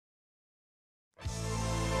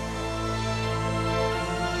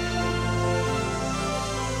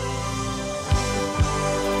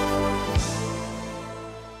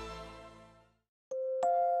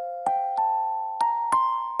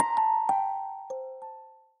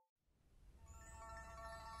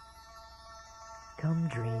Come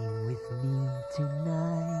dream with me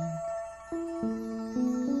tonight.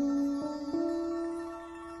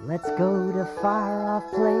 Let's go to far-off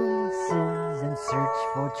places and search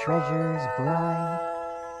for treasures bright.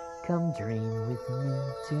 Come dream with me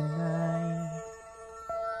tonight.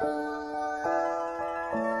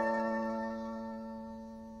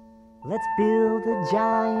 Let's build a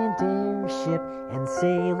giant airship and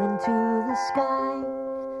sail into the sky.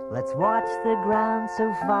 Let's watch the ground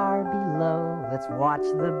so far below. Let's watch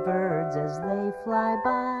the birds as they fly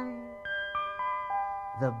by.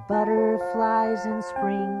 The butterflies in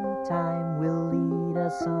springtime will lead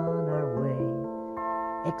us on our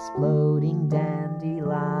way. Exploding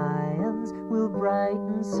dandelions will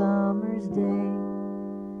brighten summer's day.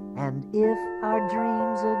 And if our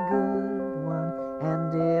dream's a good one,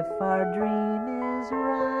 and if our dream is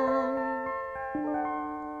right,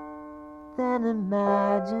 then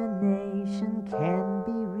imagination can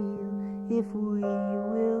be real if we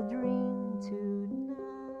will dream tonight.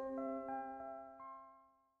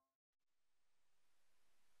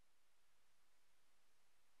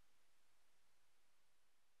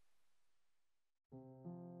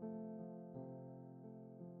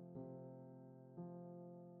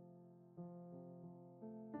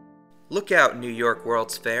 Look out, New York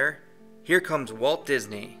World's Fair. Here comes Walt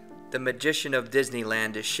Disney. The magician of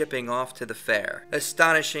Disneyland is shipping off to the fair.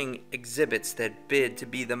 Astonishing exhibits that bid to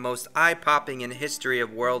be the most eye-popping in history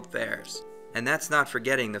of world fairs. And that's not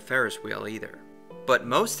forgetting the Ferris wheel either. But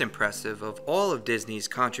most impressive of all of Disney's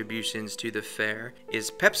contributions to the fair is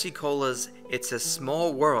Pepsi-Cola's It's a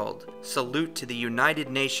Small World salute to the United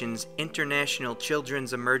Nations International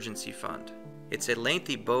Children's Emergency Fund. It's a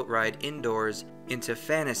lengthy boat ride indoors into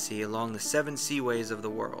fantasy along the 7 seaways of the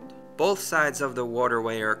world. Both sides of the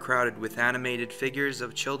waterway are crowded with animated figures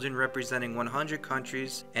of children representing 100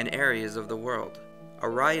 countries and areas of the world. A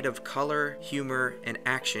riot of color, humor, and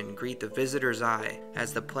action greet the visitor's eye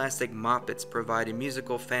as the plastic Muppets provide a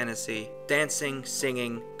musical fantasy, dancing,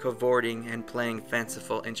 singing, cavorting, and playing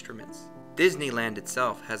fanciful instruments. Disneyland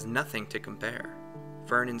itself has nothing to compare.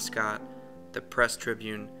 Vernon Scott, The Press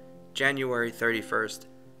Tribune, January 31st,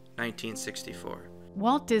 1964.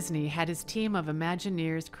 Walt Disney had his team of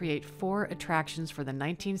Imagineers create 4 attractions for the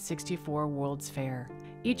 1964 World's Fair,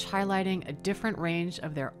 each highlighting a different range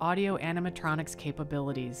of their audio animatronics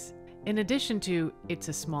capabilities. In addition to It's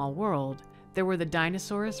a Small World, there were the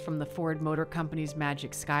dinosaurs from the Ford Motor Company's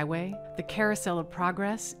Magic Skyway, the Carousel of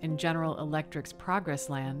Progress in General Electric's Progress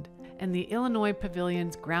Land, and the Illinois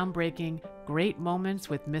Pavilion's groundbreaking Great Moments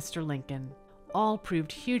with Mr. Lincoln. All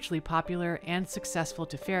proved hugely popular and successful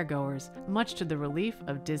to fairgoers, much to the relief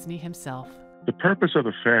of Disney himself. The purpose of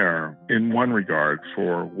the fair, in one regard,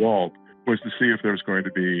 for Walt, was to see if there was going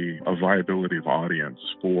to be a viability of audience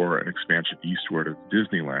for an expansion eastward of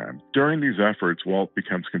Disneyland. During these efforts, Walt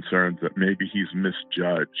becomes concerned that maybe he's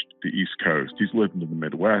misjudged the East Coast. He's lived in the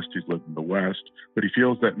Midwest, he's lived in the West, but he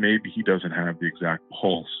feels that maybe he doesn't have the exact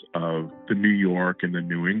pulse of the New York and the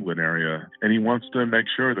New England area, and he wants to make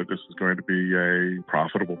sure that this is going to be a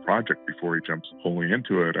profitable project before he jumps wholly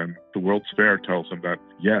into it. And the World's Fair tells him that,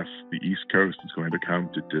 yes, the East Coast is going to come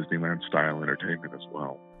to Disneyland-style entertainment as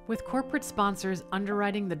well. With corporate sponsors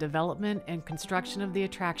underwriting the development and construction of the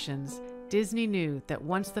attractions, Disney knew that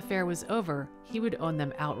once the fair was over, he would own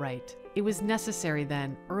them outright. It was necessary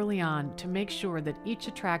then, early on, to make sure that each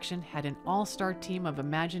attraction had an all-star team of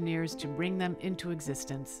Imagineers to bring them into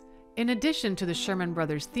existence. In addition to the Sherman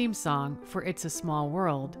Brothers theme song for It's a Small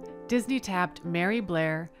World, Disney tapped Mary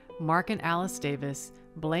Blair, Mark and Alice Davis,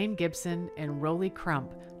 Blaine Gibson, and Rolly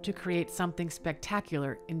Crump to create something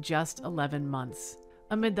spectacular in just 11 months.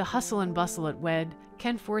 Amid the hustle and bustle at WED,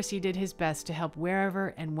 Ken Forsse did his best to help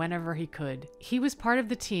wherever and whenever he could. He was part of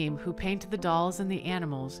the team who painted the dolls and the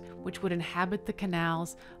animals which would inhabit the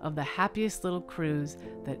canals of the happiest little cruise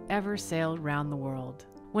that ever sailed round the world.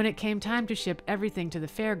 When it came time to ship everything to the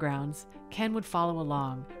fairgrounds, Ken would follow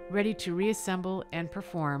along, ready to reassemble and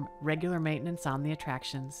perform regular maintenance on the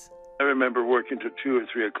attractions. I remember working till 2 or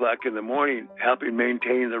 3 o'clock in the morning, helping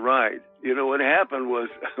maintain the ride. You know, what happened was,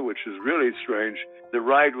 which is really strange, the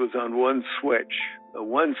ride was on one switch. The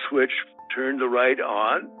one switch turned the ride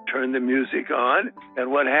on, turned the music on,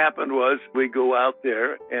 and what happened was we'd go out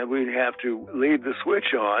there and we'd have to leave the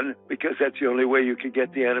switch on because that's the only way you could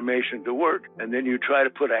get the animation to work. And then you try to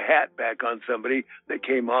put a hat back on somebody that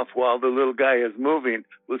came off while the little guy is moving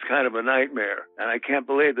was kind of a nightmare. And I can't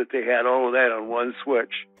believe that they had all of that on one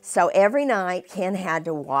switch. So every night, Ken had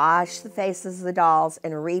to wash the faces of the dolls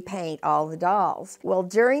and repaint all the dolls. Well,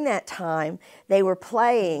 during that time, they were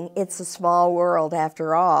playing It's a Small World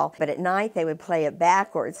After All, but at night they would play it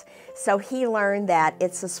backwards. So he learned that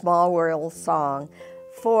It's a Small World song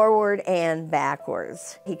forward and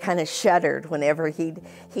backwards. He kind of shuddered whenever he'd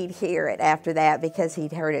hear it after that because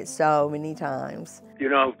he'd heard it so many times. You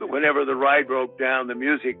know, whenever the ride broke down, the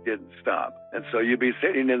music didn't stop. And so you'd be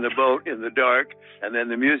sitting in the boat in the dark, and then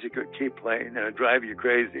the music would keep playing, and it'd drive you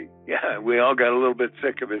crazy. Yeah, we all got a little bit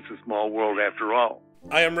sick of It's a Small World After All.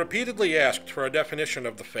 I am repeatedly asked for a definition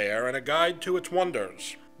of the fair and a guide to its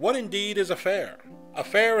wonders. What indeed is a fair? A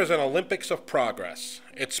fair is an Olympics of progress.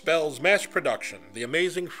 It spells mass production, the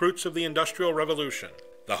amazing fruits of the Industrial Revolution,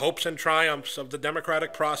 the hopes and triumphs of the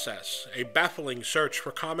democratic process, a baffling search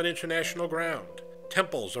for common international ground,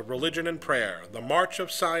 temples of religion and prayer, the march of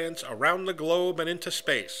science around the globe and into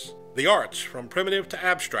space, the arts from primitive to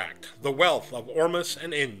abstract, the wealth of Ormus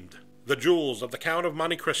and Ind, the jewels of the Count of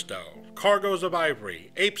Monte Cristo, cargoes of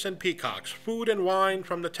ivory, apes and peacocks, food and wine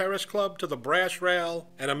from the terrace club to the brass rail,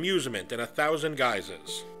 and amusement in 1,000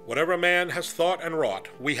 guises. Whatever man has thought and wrought,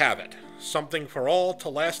 we have it, something for all to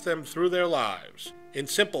last them through their lives. In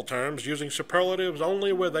simple terms, using superlatives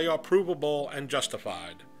only where they are provable and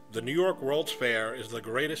justified. The New York World's Fair is the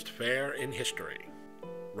greatest fair in history.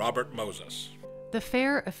 Robert Moses. The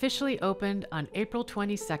fair officially opened on April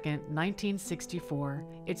 22, 1964,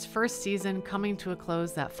 its first season coming to a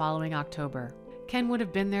close that following October. Ken would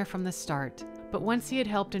have been there from the start, but once he had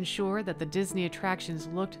helped ensure that the Disney attractions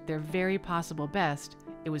looked their very possible best,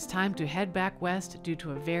 it was time to head back west due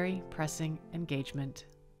to a very pressing engagement.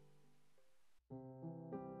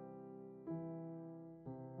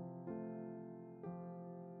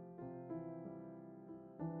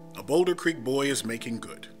 A Boulder Creek boy is making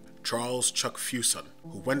good. Charles Chuck Fuson,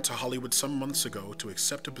 who went to Hollywood some months ago to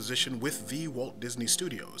accept a position with the Walt Disney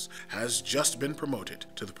Studios, has just been promoted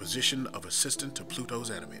to the position of assistant to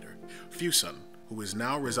Pluto's animator. Fuson, who is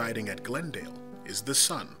now residing at Glendale, is the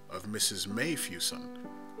son of Mrs. May Fuson.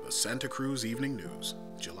 The Santa Cruz Evening News,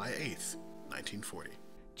 July 8th, 1940.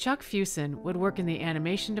 Chuck Fuson would work in the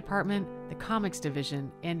animation department, the comics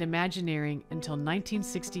division, and Imagineering until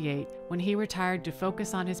 1968, when he retired to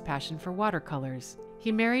focus on his passion for watercolors.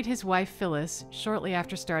 He married his wife Phyllis shortly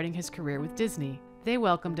after starting his career with Disney. They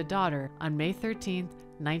welcomed a daughter on May 13,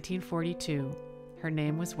 1942. Her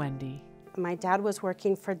name was Wendy. My dad was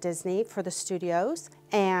working for Disney, for the studios,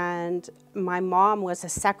 and my mom was a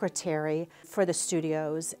secretary for the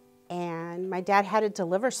studios, and my dad had to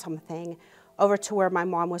deliver something over to where my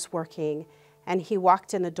mom was working, and he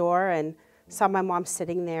walked in the door and saw my mom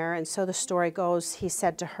sitting there, and so the story goes, he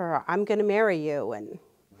said to her, "I'm going to marry you," and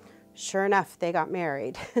sure enough, they got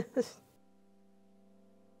married.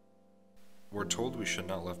 We're told we should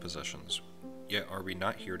not love possessions, yet are we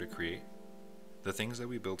not here to create? The things that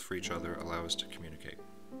we build for each other allow us to communicate.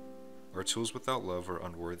 Our tools without love are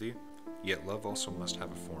unworthy, yet love also must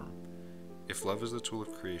have a form. If love is the tool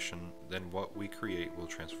of creation, then what we create will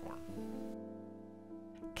transform.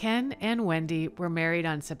 Ken and Wendy were married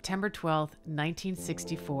on September 12,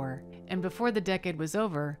 1964, and before the decade was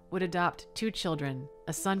over, would adopt 2 children,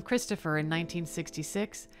 a son Christopher in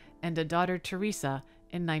 1966 and a daughter Teresa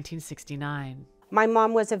in 1969. My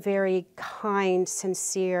mom was a very kind,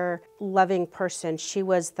 sincere, loving person. She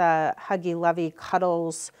was the huggy, lovey,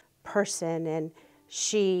 cuddles person, and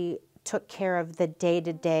she took care of the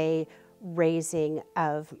day-to-day raising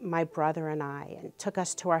of my brother and I, and took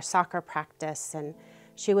us to our soccer practice, and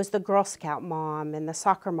she was the Girl Scout mom and the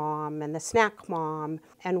soccer mom and the snack mom,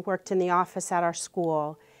 and worked in the office at our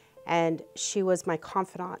school, and she was my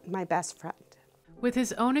confidant, my best friend. With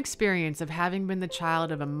his own experience of having been the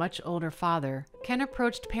child of a much older father, Ken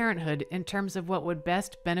approached parenthood in terms of what would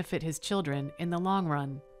best benefit his children in the long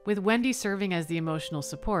run. With Wendy serving as the emotional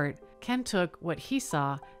support, Ken took what he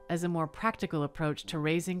saw as a more practical approach to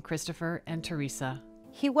raising Christopher and Teresa.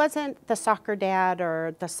 He wasn't the soccer dad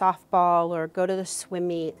or the softball or go to the swim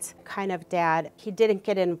meets kind of dad. He didn't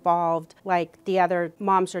get involved like the other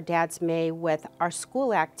moms or dads may with our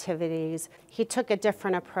school activities. He took a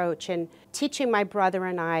different approach in teaching my brother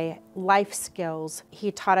and I life skills.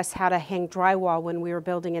 He taught us how to hang drywall when we were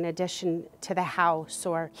building an addition to the house,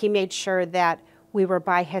 or he made sure that we were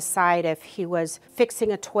by his side if he was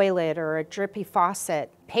fixing a toilet or a drippy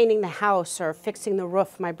faucet, painting the house or fixing the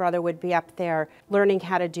roof. My brother would be up there learning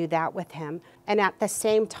how to do that with him. And at the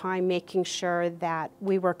same time, making sure that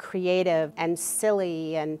we were creative and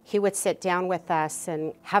silly. And he would sit down with us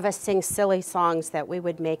and have us sing silly songs that we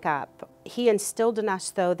would make up. He instilled in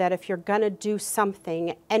us, though, that if you're going to do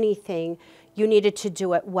something, anything, you needed to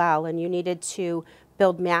do it well and you needed to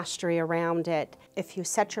build mastery around it. If you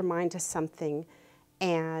set your mind to something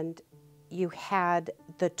and you had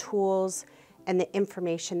the tools and the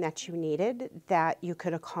information that you needed, that you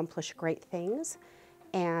could accomplish great things.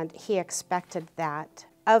 And he expected that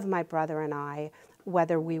of my brother and I,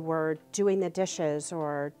 whether we were doing the dishes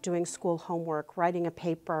or doing school homework, writing a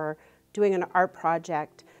paper, doing an art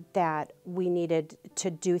project, that we needed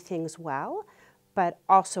to do things well, but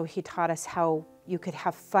also he taught us how you could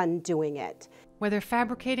have fun doing it. Whether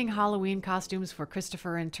fabricating Halloween costumes for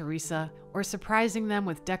Christopher and Teresa or surprising them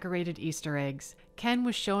with decorated Easter eggs, Ken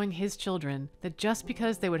was showing his children that just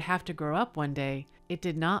because they would have to grow up one day, it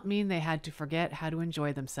did not mean they had to forget how to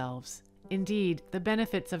enjoy themselves. Indeed, the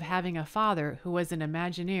benefits of having a father who was an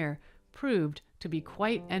Imagineer proved to be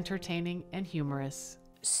quite entertaining and humorous.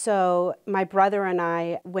 So my brother and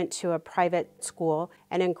I went to a private school,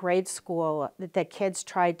 and in grade school, the kids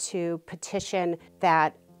tried to petition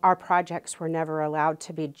that our projects were never allowed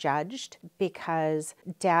to be judged because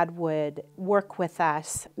Dad would work with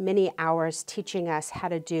us many hours teaching us how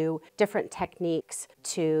to do different techniques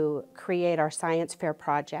to create our science fair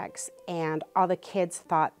projects. And all the kids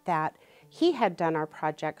thought that he had done our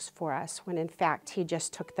projects for us when in fact he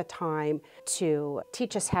just took the time to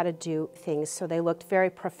teach us how to do things so they looked very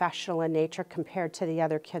professional in nature compared to the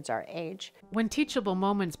other kids our age. When teachable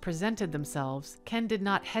moments presented themselves, Ken did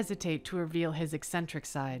not hesitate to reveal his eccentric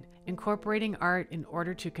side, incorporating art in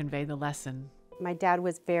order to convey the lesson. My dad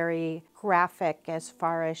was very graphic as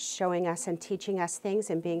far as showing us and teaching us things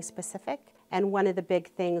and being specific. And one of the big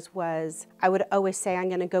things was, I would always say, I'm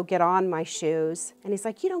going to go get on my shoes. And he's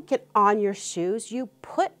like, you don't get on your shoes, you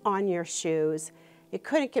put on your shoes. He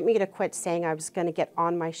couldn't get me to quit saying I was going to get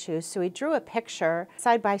on my shoes. So he drew a picture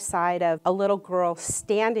side by side of a little girl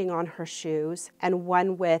standing on her shoes and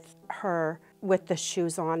one with her with the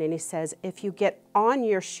shoes on. And he says, if you get on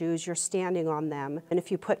your shoes, you're standing on them. And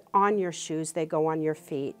if you put on your shoes, they go on your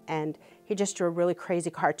feet. And he just drew a really crazy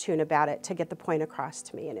cartoon about it to get the point across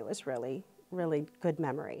to me. And it was really good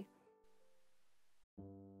memory.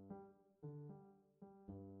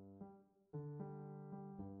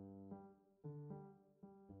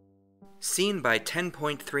 Seen by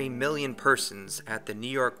 10.3 million persons at the New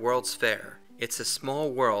York World's Fair, It's a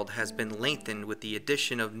Small World has been lengthened with the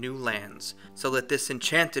addition of new lands, so that this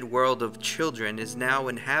enchanted world of children is now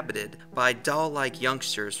inhabited by doll-like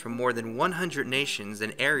youngsters from more than 100 nations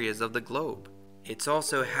and areas of the globe. It's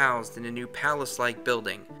also housed in a new palace-like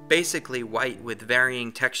building, basically white with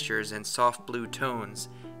varying textures and soft blue tones,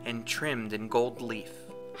 and trimmed in gold leaf.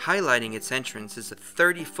 Highlighting its entrance is a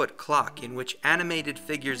 30-foot clock in which animated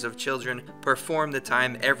figures of children perform the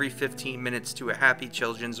time every 15 minutes to a Happy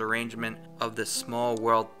Children's arrangement of the Small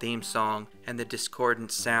World theme song and the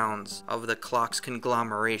discordant sounds of the clock's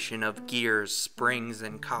conglomeration of gears, springs,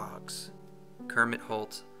 and cogs. Kermit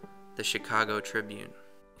Holt, The Chicago Tribune.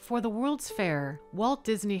 For the World's Fair, Walt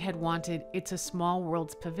Disney had wanted It's a Small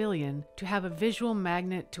World's pavilion to have a visual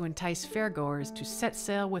magnet to entice fairgoers to set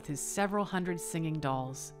sail with his several hundred singing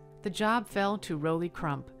dolls. The job fell to Rolly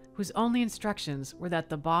Crump, whose only instructions were that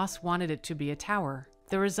the boss wanted it to be a tower.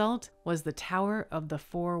 The result was the Tower of the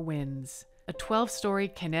Four Winds, a 12-story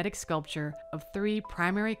kinetic sculpture of 3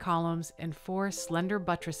 primary columns and 4 slender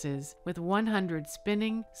buttresses with 100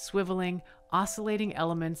 spinning, swiveling, oscillating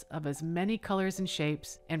elements of as many colors and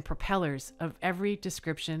shapes, and propellers of every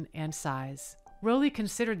description and size. Rolly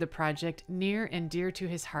considered the project near and dear to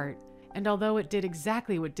his heart, and although it did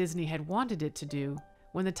exactly what Disney had wanted it to do,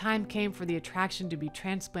 when the time came for the attraction to be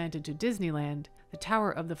transplanted to Disneyland, the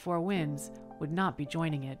Tower of the Four Winds would not be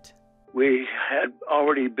joining it. We had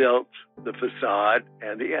already built the facade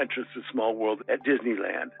and the entrance to Small World at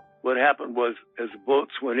Disneyland. What happened was, as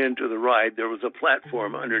boats went into the ride, there was a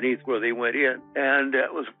platform underneath where they went in, and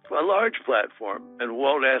it was a large platform. And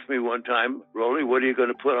Walt asked me one time, Rolly, what are you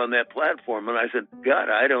going to put on that platform? And I said, God,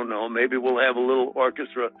 I don't know. Maybe we'll have a little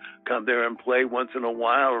orchestra come there and play once in a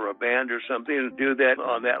while, or a band or something, and do that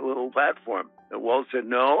on that little platform. And Walt said,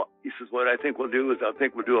 no. He says, what I think we'll do is I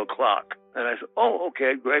think we'll do a clock. And I said, oh,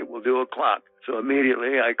 okay, great, we'll do a clock. So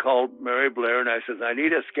immediately I called Mary Blair and I said, I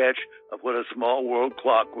need a sketch of what a Small World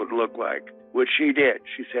clock would look like, which she did.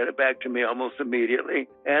 She sent it back to me almost immediately.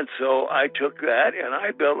 And so I took that and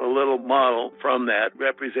I built a little model from that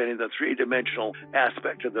representing the 3-dimensional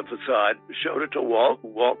aspect of the facade, showed it to Walt.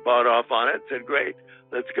 Walt bought off on it, said, great,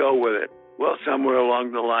 let's go with it. Well, somewhere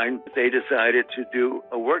along the line, they decided to do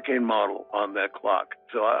a working model on that clock.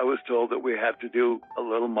 So I was told that we have to do a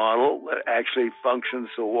little model that actually functions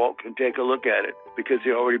so Walt can take a look at it. because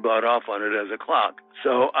he already bought off on it as a clock.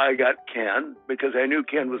 So I got Ken because I knew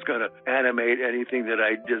Ken was going to animate anything that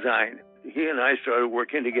I designed. He and I started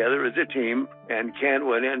working together as a team, and Ken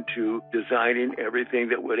went into designing everything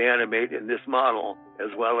that would animate in this model, as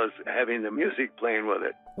well as having the music playing with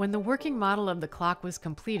it. When the working model of the clock was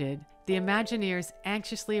completed, the Imagineers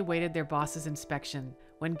anxiously awaited their boss's inspection.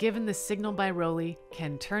 When given the signal by Rowley,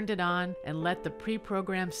 Ken turned it on and let the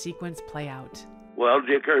pre-programmed sequence play out. Well,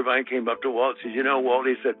 Dick Irvine came up to Walt and said, you know, Walt,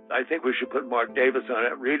 he said, I think we should put Mark Davis on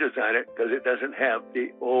it, redesign it, because it doesn't have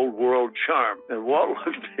the old world charm. And Walt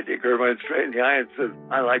looked at Dick Irvine straight in the eye and said,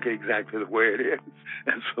 I like it exactly the way it is.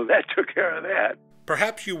 And so that took care of that.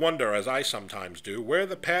 Perhaps you wonder, as I sometimes do, where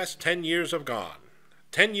the past 10 years have gone.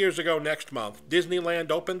 10 years ago next month,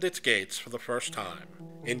 Disneyland opened its gates for the first time.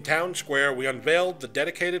 In Town Square, we unveiled the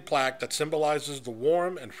dedicated plaque that symbolizes the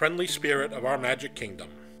warm and friendly spirit of our Magic Kingdom.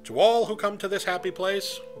 To all who come to this happy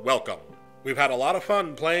place, welcome. We've had a lot of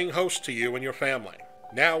fun playing host to you and your family.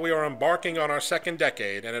 Now we are embarking on our second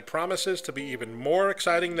decade, and it promises to be even more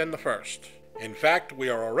exciting than the first. In fact, we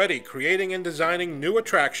are already creating and designing new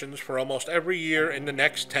attractions for almost every year in the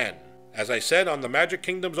next 10. As I said on the Magic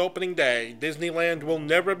Kingdom's opening day, Disneyland will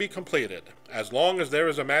never be completed, as long as there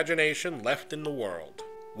is imagination left in the world.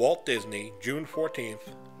 Walt Disney, June 14th,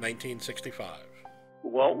 1965.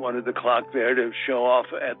 Walt wanted the clock there to show off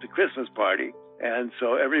at the Christmas party. And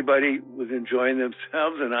so everybody was enjoying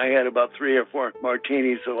themselves, and I had about 3 or 4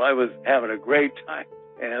 martinis, so I was having a great time.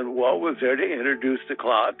 And Walt was there to introduce the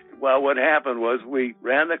clock. Well, what happened was we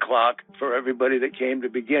ran the clock for everybody that came to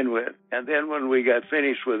begin with. And then when we got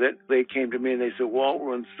finished with it, they came to me and they said, Walt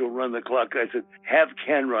wants to run the clock. I said, have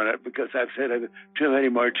Ken run it, because I've said I've too many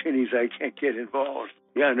martinis, I can't get involved.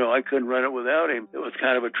 Yeah, no, I couldn't run it without him. It was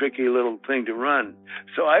kind of a tricky little thing to run.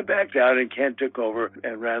 So I backed out, and Ken took over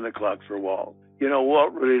and ran the clock for Walt. You know,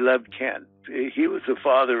 Walt really loved Ken. He was the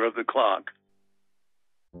father of the clock.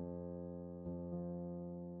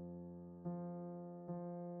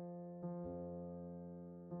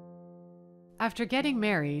 After getting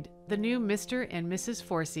married, the new Mr. and Mrs.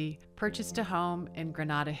 Forsse purchased a home in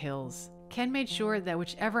Granada Hills. Ken made sure that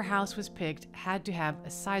whichever house was picked had to have a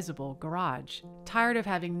sizable garage. Tired of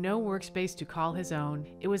having no workspace to call his own,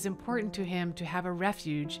 it was important to him to have a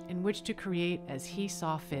refuge in which to create as he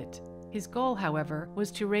saw fit. His goal, however,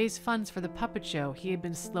 was to raise funds for the puppet show he had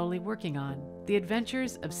been slowly working on. The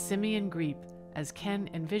Adventures of Simeon Greep, as Ken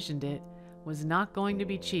envisioned it, was not going to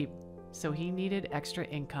be cheap, so he needed extra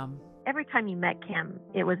income. Every time you met Ken,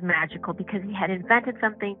 it was magical because he had invented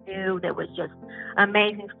something new that was just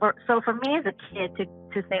amazing. So for me as a kid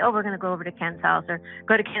to say, oh, we're going to go over to Ken's house or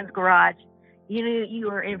go to Ken's garage, you knew you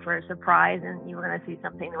were in for a surprise and you were going to see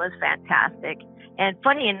something that was fantastic. And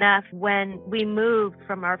funny enough, when we moved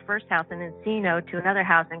from our first house in Encino to another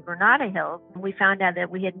house in Granada Hills, we found out that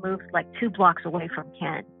we had moved like 2 blocks away from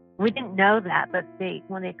Ken. We didn't know that, but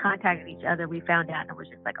when they contacted each other, we found out, and it was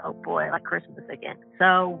just like, oh boy, like Christmas again.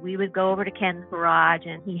 So we would go over to Ken's garage,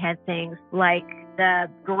 and he had things like the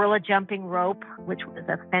gorilla jumping rope, which was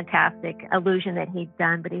a fantastic illusion that he'd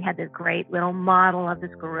done, but he had this great little model of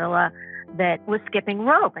this gorilla that was skipping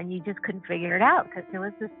rope, and you just couldn't figure it out because there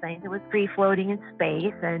was this thing that was free floating in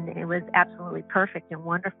space, and it was absolutely perfect and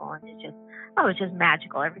wonderful, and it was just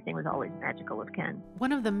magical. Everything was always magical with Ken.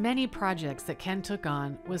 One of the many projects that Ken took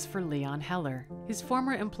on was for Leon Heller. His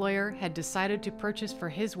former employer had decided to purchase for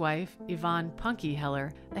his wife, Yvonne Punky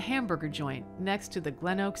Heller, a hamburger joint next to the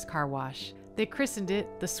Glen Oaks car wash. They christened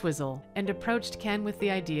it the Swizzle and approached Ken with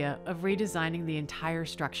the idea of redesigning the entire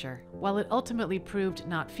structure. While it ultimately proved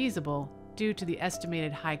not feasible, due to the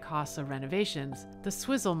estimated high costs of renovations, the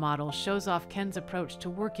Swizzle model shows off Ken's approach to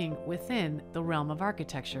working within the realm of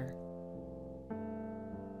architecture.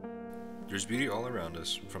 There's beauty all around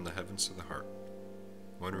us, from the heavens to the heart.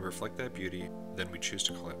 When we reflect that beauty, then we choose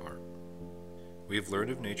to call it art. We have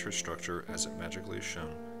learned of nature's structure as it magically is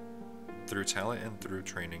shown. Through talent and through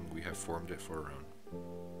training, we have formed it for our own.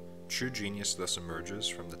 True genius thus emerges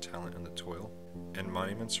from the talent and the toil, and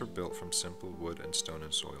monuments are built from simple wood and stone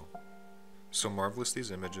and soil. So marvelous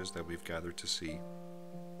these images that we've gathered to see,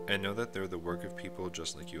 and know that they're the work of people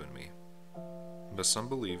just like you and me. But some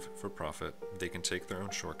believe, for profit, they can take their own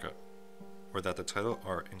shortcut, or that the title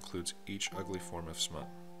art includes each ugly form of smut.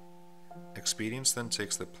 Expedience then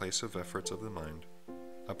takes the place of efforts of the mind.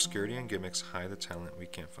 Obscurity and gimmicks hide the talent we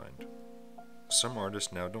can't find. Some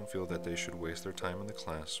artists now don't feel that they should waste their time in the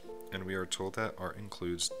class, and we are told that art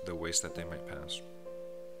includes the waste that they might pass.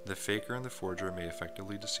 The faker and the forger may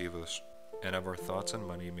effectively deceive us, and of our thoughts and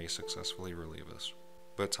money may successfully relieve us.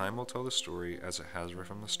 But time will tell the story as it has right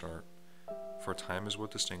from the start, for time is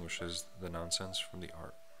what distinguishes the nonsense from the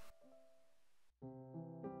art.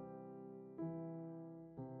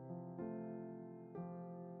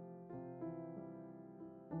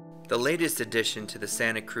 The latest addition to the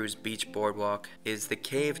Santa Cruz Beach Boardwalk is the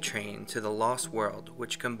Cave Train to the Lost World,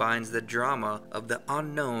 which combines the drama of the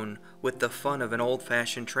unknown with the fun of an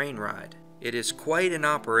old-fashioned train ride. It is quite an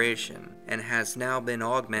operation and has now been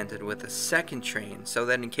augmented with a second train so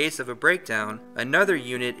that in case of a breakdown, another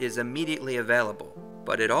unit is immediately available.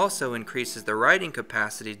 But it also increases the riding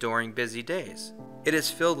capacity during busy days. It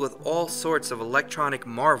is filled with all sorts of electronic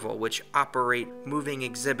marvel which operate moving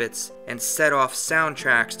exhibits and set off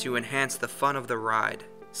soundtracks to enhance the fun of the ride.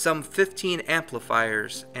 Some 15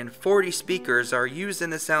 amplifiers and 40 speakers are used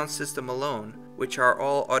in the sound system alone, which are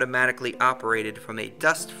all automatically operated from a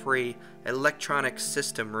dust-free electronic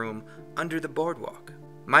system room under the boardwalk.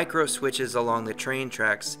 Micro switches along the train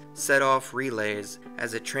tracks set off relays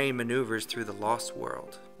as the train maneuvers through the lost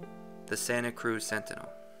world. The Santa Cruz Sentinel.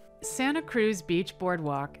 Santa Cruz Beach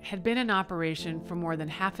Boardwalk had been in operation for more than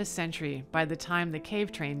half a century by the time the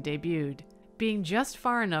Cave Train debuted. Being just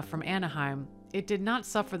far enough from Anaheim, it did not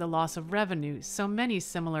suffer the loss of revenue so many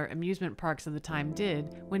similar amusement parks of the time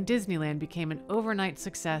did when Disneyland became an overnight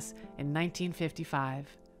success in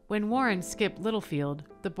 1955. When Warren Skip Littlefield,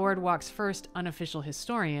 the boardwalk's first unofficial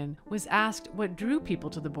historian, was asked what drew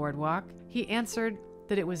people to the boardwalk, he answered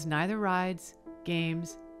that it was neither rides,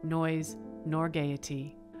 games, noise, nor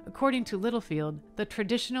gaiety. According to Littlefield, the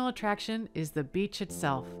traditional attraction is the beach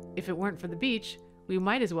itself. If it weren't for the beach, we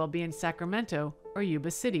might as well be in Sacramento or Yuba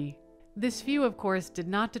City. This view, of course, did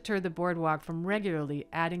not deter the boardwalk from regularly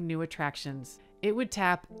adding new attractions. It would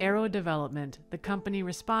tap Aero Development, the company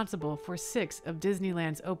responsible for 6 of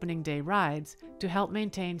Disneyland's opening day rides, to help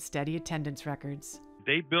maintain steady attendance records.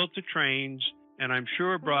 They built the trains, and I'm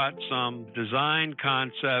sure brought some design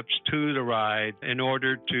concepts to the ride in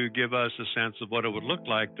order to give us a sense of what it would look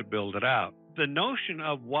like to build it out. The notion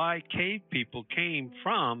of why cave people came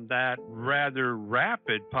from that rather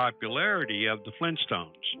rapid popularity of the Flintstones.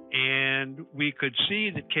 And we could see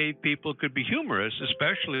that cave people could be humorous,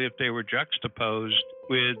 especially if they were juxtaposed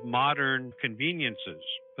with modern conveniences.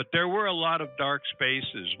 But there were a lot of dark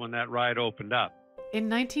spaces when that ride opened up. In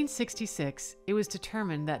 1966, it was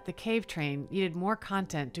determined that the Cave Train needed more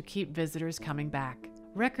content to keep visitors coming back.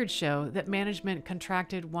 Records show that management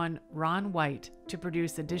contracted one Ron White to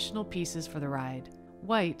produce additional pieces for the ride.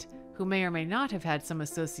 White, who may or may not have had some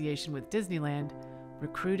association with Disneyland,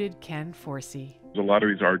 recruited Ken Forsse. A lot of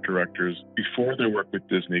these art directors, before they work with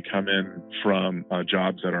Disney, come in from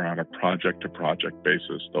jobs that are on a project-to-project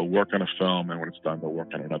basis. They'll work on a film, and when it's done, they'll work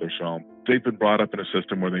on another film. They've been brought up in a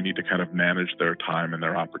system where they need to kind of manage their time and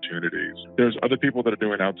their opportunities. There's other people that are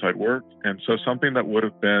doing outside work, and so something that would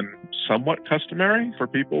have been somewhat customary for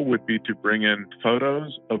people would be to bring in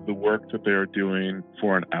photos of the work that they're doing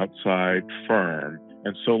for an outside firm.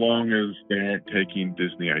 And so long as they aren't taking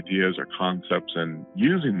Disney ideas or concepts and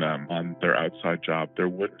using them on their outside job, there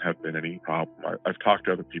wouldn't have been any problem. I've talked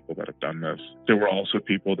to other people that have done this. There were also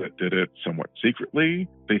people that did it somewhat secretly.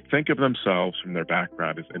 They think of themselves from their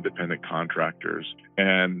background as independent contractors,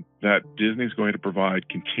 and that Disney's going to provide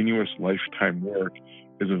continuous lifetime work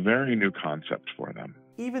is a very new concept for them.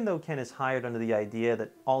 Even though Ken is hired under the idea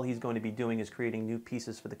that all he's going to be doing is creating new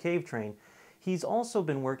pieces for the Cave Train, he's also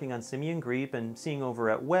been working on Simeon Greep and seeing over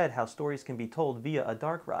at WED how stories can be told via a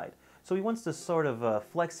dark ride. So he wants to sort of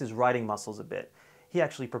flex his writing muscles a bit. He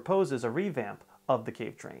actually proposes a revamp of the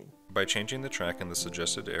Cave Train. By changing the track in the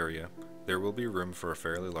suggested area, there will be room for a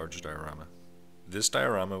fairly large diorama. This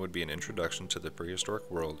diorama would be an introduction to the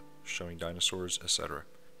prehistoric world, showing dinosaurs, etc.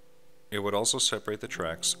 It would also separate the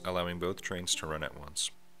tracks, allowing both trains to run at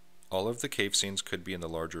once. All of the cave scenes could be in the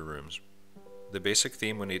larger rooms. The basic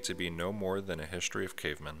theme would need to be no more than a history of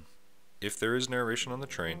cavemen. If there is narration on the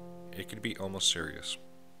train, it could be almost serious.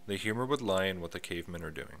 The humor would lie in what the cavemen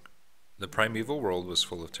are doing. The primeval world was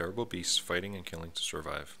full of terrible beasts fighting and killing to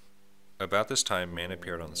survive. About this time, man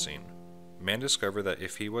appeared on the scene. Man discovered that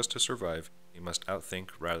if he was to survive, he must outthink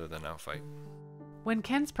rather than outfight. When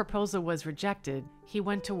Ken's proposal was rejected, he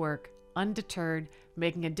went to work, undeterred,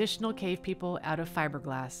 making additional cave people out of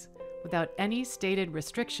fiberglass. Without any stated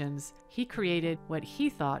restrictions, he created what he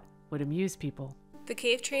thought would amuse people. The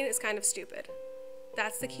Cave Train is kind of stupid.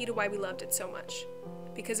 That's the key to why we loved it so much.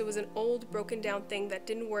 Because it was an old, broken down thing that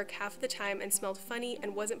didn't work half the time and smelled funny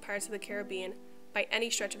and wasn't Pirates of the Caribbean by any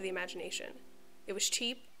stretch of the imagination. It was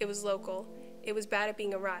cheap, it was local, it was bad at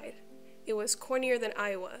being a ride. It was cornier than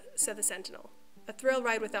Iowa, said the Sentinel. A thrill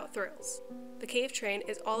ride without thrills. The Cave Train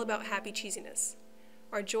is all about happy cheesiness.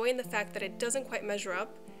 Our joy in the fact that it doesn't quite measure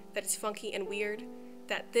up, that it's funky and weird,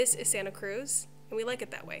 that this is Santa Cruz, and we like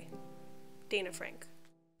it that way. Dana Frank.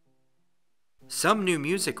 Some new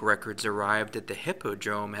music records arrived at the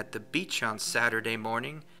Hippodrome at the beach on Saturday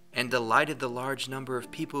morning, and delighted the large number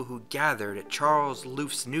of people who gathered at Charles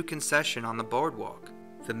Loof's new concession on the boardwalk.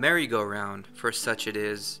 The merry-go-round, for such it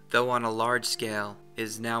is, though on a large scale,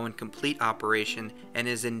 is now in complete operation and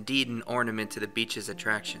is indeed an ornament to the beach's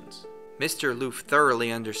attractions. Mr. Loof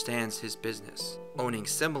thoroughly understands his business, owning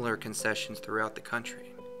similar concessions throughout the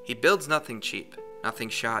country. He builds nothing cheap, nothing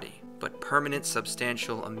shoddy, but permanent,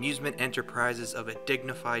 substantial amusement enterprises of a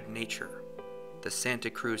dignified nature. The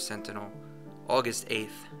Santa Cruz Sentinel, August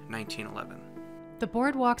 8th, 1911. The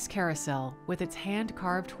Boardwalk's carousel, with its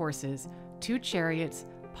hand-carved horses, 2 chariots,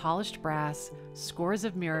 polished brass, scores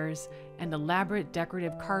of mirrors, and elaborate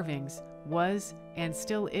decorative carvings, was, and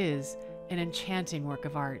still is, an enchanting work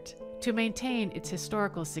of art. To maintain its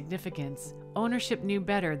historical significance, ownership knew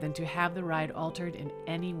better than to have the ride altered in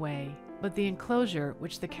any way. But the enclosure,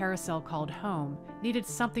 which the carousel called home, needed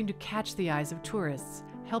something to catch the eyes of tourists,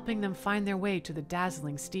 helping them find their way to the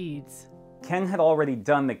dazzling steeds. Ken had already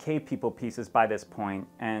done the Cave People pieces by this point,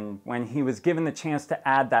 and when he was given the chance to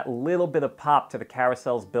add that little bit of pop to the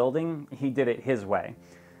carousel's building, he did it his way.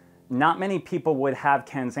 Not many people would have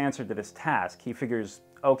Ken's answer to this task. He figures,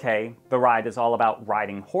 okay, the ride is all about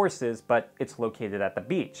riding horses, but it's located at the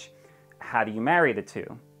beach. How do you marry the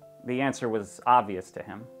two? The answer was obvious to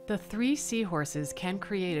him. The 3 seahorses Ken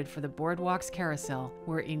created for the Boardwalk's carousel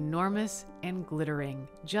were enormous and glittering,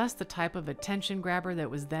 just the type of attention grabber that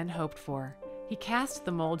was then hoped for. He cast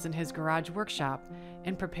the molds in his garage workshop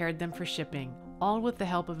and prepared them for shipping, all with the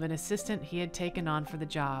help of an assistant he had taken on for the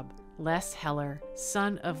job, Les Heller,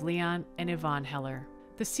 son of Leon and Yvonne Heller.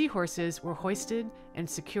 The seahorses were hoisted and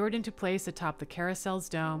secured into place atop the carousel's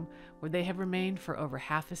dome, where they have remained for over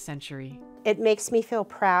half a century. It makes me feel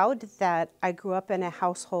proud that I grew up in a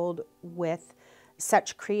household with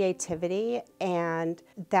such creativity and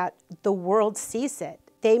that the world sees it.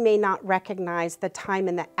 They may not recognize the time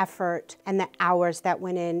and the effort and the hours that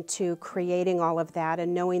went into creating all of that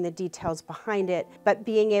and knowing the details behind it, but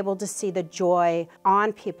being able to see the joy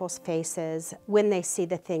on people's faces when they see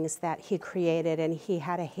the things that he created and he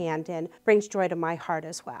had a hand in brings joy to my heart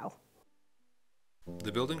as well.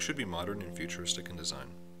 The building should be modern and futuristic in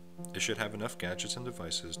design. It should have enough gadgets and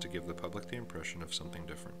devices to give the public the impression of something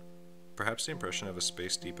different. Perhaps the impression of a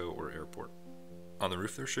space depot or airport. On the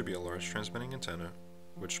roof there should be a large transmitting antenna,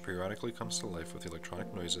 which periodically comes to life with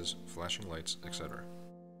electronic noises, flashing lights, etc.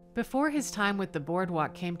 Before his time with the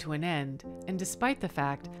Boardwalk came to an end, and despite the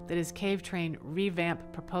fact that his cave train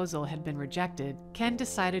revamp proposal had been rejected, Ken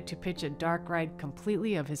decided to pitch a dark ride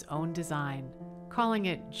completely of his own design. Calling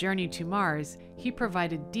it Journey to Mars, he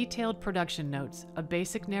provided detailed production notes, a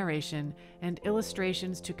basic narration, and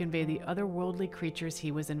illustrations to convey the otherworldly creatures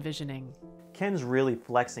he was envisioning. Ken's really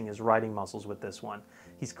flexing his writing muscles with this one.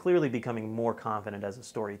 He's clearly becoming more confident as a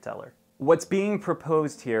storyteller. What's being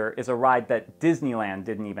proposed here is a ride that Disneyland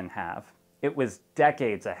didn't even have. It was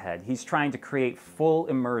decades ahead. He's trying to create full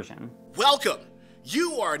immersion. Welcome!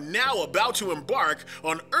 You are now about to embark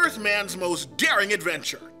on Earthman's most daring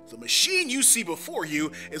adventure. The machine you see before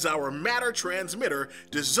you is our matter transmitter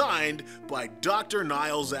designed by Dr.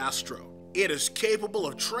 Niles Astro. It is capable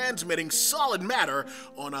of transmitting solid matter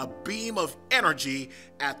on a beam of energy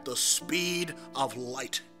at the speed of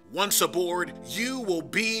light. Once aboard, you will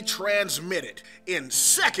be transmitted in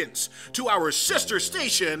seconds to our sister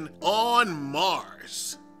station on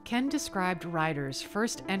Mars. Ken described riders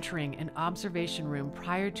first entering an observation room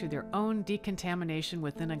prior to their own decontamination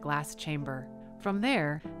within a glass chamber. From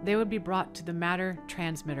there, they would be brought to the matter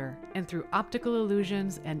transmitter, and through optical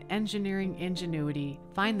illusions and engineering ingenuity,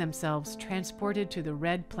 find themselves transported to the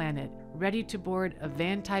Red Planet, ready to board a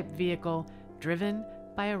van-type vehicle driven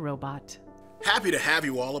by a robot. Happy to have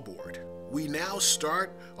you all aboard. We now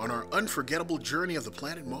start on our unforgettable journey of the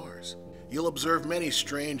planet Mars. You'll observe many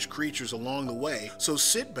strange creatures along the way, so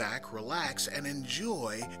sit back, relax, and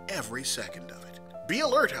enjoy every second of it. Be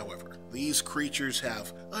alert, however. These creatures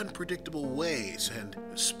have unpredictable ways, and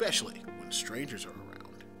especially when strangers are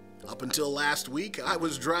around. Up until last week, I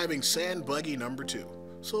was driving Sand Buggy number 2,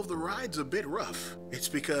 so if the ride's a bit rough, it's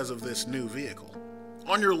because of this new vehicle.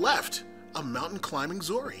 On your left, a mountain climbing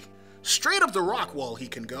Zori. Straight up the rock wall he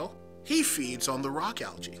can go. He feeds on the rock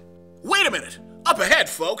algae. Wait a minute! Up ahead,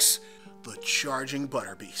 folks! The charging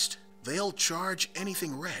butter beast. They'll charge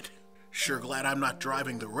anything red. Sure glad I'm not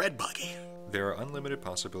driving the red buggy. There are unlimited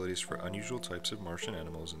possibilities for unusual types of Martian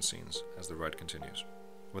animals and scenes as the ride continues.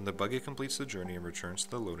 When the buggy completes the journey and returns to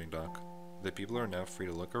the loading dock, the people are now free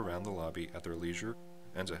to look around the lobby at their leisure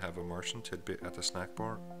and to have a Martian tidbit at the snack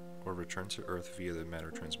bar or return to Earth via the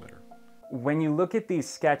matter transmitter. When you look at these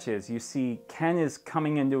sketches, you see Ken is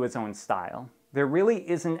coming into his own style. There really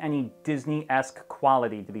isn't any Disney-esque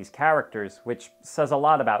quality to these characters, which says a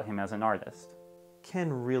lot about him as an artist.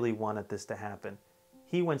 Ken really wanted this to happen.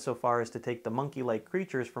 He went so far as to take the monkey-like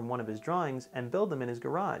creatures from one of his drawings and build them in his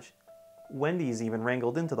garage. Wendy's even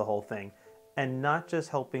wrangled into the whole thing, and not just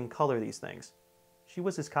helping color these things. She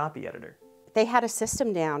was his copy editor. They had a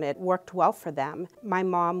system down. It worked well for them. My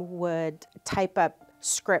mom would type up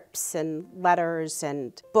scripts and letters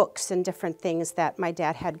and books and different things that my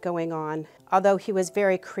dad had going on. Although he was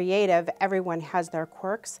very creative, everyone has their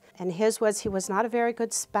quirks, and his was he was not a very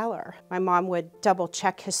good speller. My mom would double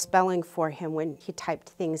check his spelling for him when he typed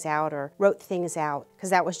things out or wrote things out, because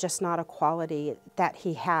that was just not a quality that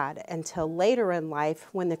he had until later in life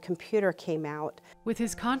when the computer came out. With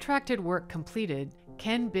his contracted work completed,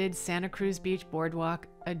 Ken bid Santa Cruz Beach Boardwalk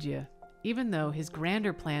adieu. Even though his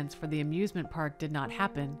grander plans for the amusement park did not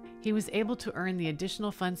happen, he was able to earn the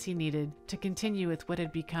additional funds he needed to continue with what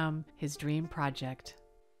had become his dream project.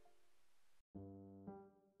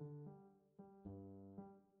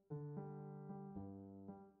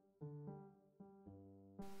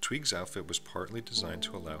 Tweeg's outfit was partly designed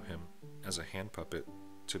to allow him, as a hand puppet,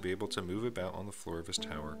 to be able to move about on the floor of his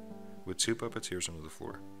tower, with two puppeteers on the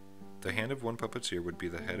floor. The hand of one puppeteer would be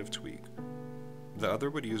the head of Tweeg. The other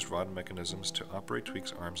would use rod mechanisms to operate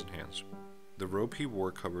Tweeg's arms and hands. The robe he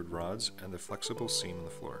wore covered rods and the flexible seam on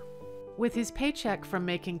the floor. With his paycheck from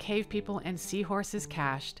making cave people and seahorses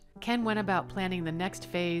cashed, Ken went about planning the next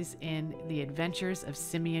phase in The Adventures of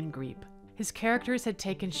Simeon Greep. His characters had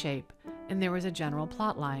taken shape, and there was a general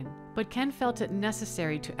plot line, but Ken felt it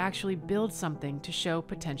necessary to actually build something to show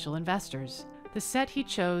potential investors. The set he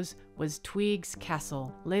chose was Tweeg's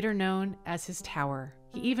castle, later known as his tower.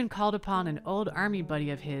 He even called upon an old army buddy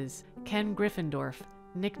of his, Ken Griffendorf,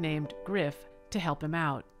 nicknamed Griff, to help him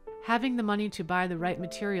out. Having the money to buy the right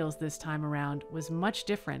materials this time around was much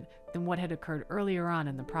different than what had occurred earlier on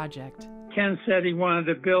in the project. Ken said he wanted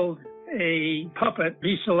to build a puppet.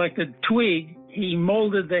 He selected Tweeg. He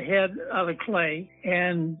molded the head out of clay,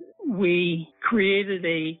 and we created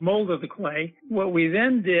a mold of the clay. What we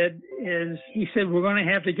then did is he said, we're going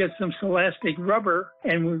to have to get some celastic rubber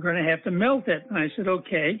and we're going to have to melt it. And I said,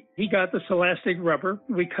 okay. He got the celastic rubber.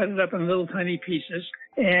 We cut it up in little tiny pieces.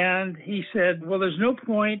 And he said, well, there's no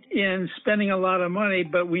point in spending a lot of money,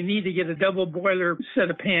 but we need to get a double boiler set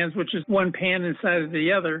of pans, which is one pan inside of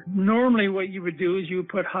the other. Normally what you would do is you would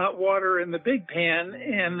put hot water in the big pan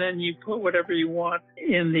and then you put whatever you want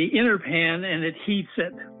in the inner pan and it heats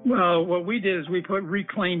it. Well, what we did is we put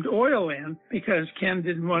reclaimed oil in because Ken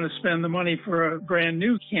didn't want to spend the money for a brand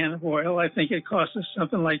new can of oil. I think it cost us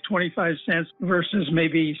something like 25 cents versus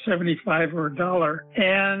maybe 75 or $1.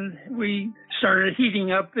 And we started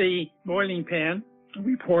heating up the boiling pan.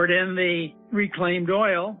 We poured in the reclaimed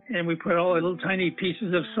oil and we put all the little tiny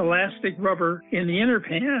pieces of celastic rubber in the inner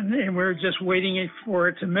pan and we were just waiting for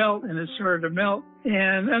it to melt, and it started to melt.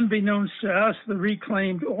 And unbeknownst to us, the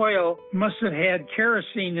reclaimed oil must have had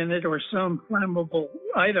kerosene in it or some flammable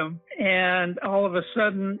item. And all of a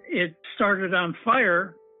sudden it started on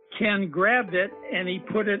fire. Ken grabbed it and he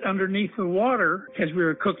put it underneath the water because we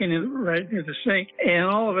were cooking it right near the sink. And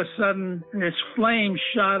all of a sudden, this flame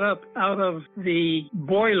shot up out of the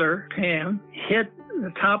boiler pan, hit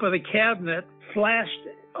the top of the cabinet, flashed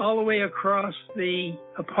all the way across the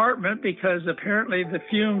apartment because apparently the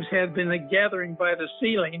fumes had been gathering by the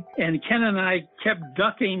ceiling. And Ken and I kept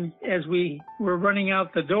ducking as we were running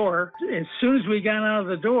out the door. As soon as we got out of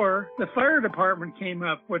the door, the fire department came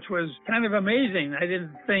up, which was kind of amazing. I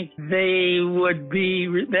didn't think they would be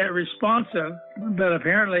that responsive, but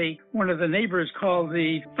apparently one of the neighbors called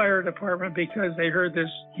the fire department because they heard this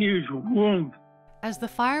huge whoom. As the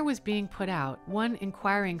fire was being put out, one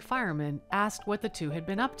inquiring fireman asked what the two had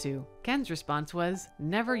been up to. Ken's response was,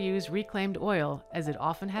 never use reclaimed oil as it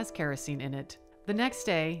often has kerosene in it. The next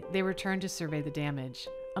day, they returned to survey the damage.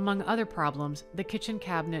 Among other problems, the kitchen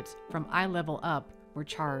cabinets from eye level up were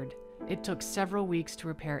charred. It took several weeks to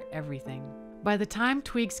repair everything. By the time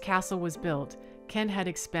Tweeg's castle was built, Ken had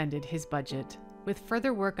expended his budget. With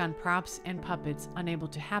further work on props and puppets unable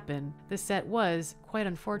to happen, the set was, quite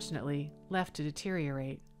unfortunately, left to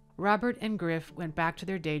deteriorate. Robert and Griff went back to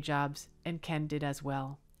their day jobs, and Ken did as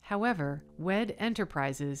well. However, WED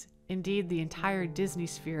Enterprises, indeed the entire Disney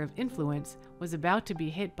sphere of influence, was about to be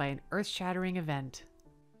hit by an earth-shattering event.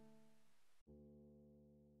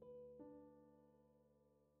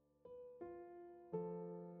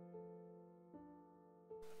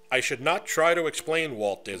 I should not try to explain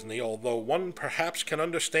Walt Disney, although one perhaps can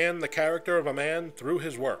understand the character of a man through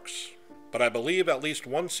his works. But I believe at least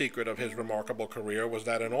one secret of his remarkable career was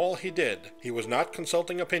that in all he did, he was not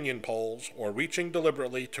consulting opinion polls or reaching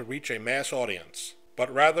deliberately to reach a mass audience,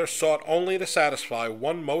 but rather sought only to satisfy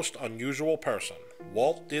one most unusual person,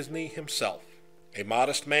 Walt Disney himself. A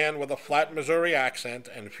modest man with a flat Missouri accent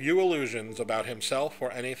and few illusions about himself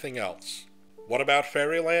or anything else. What about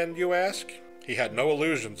Fairyland, you ask? He had no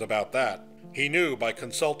illusions about that. He knew by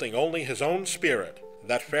consulting only his own spirit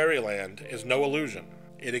that Fairyland is no illusion.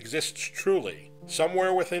 It exists truly,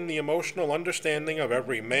 somewhere within the emotional understanding of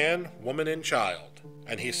every man, woman, and child,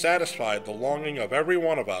 and he satisfied the longing of every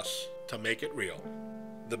one of us to make it real.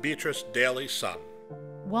 The Beatrice Daily Sun.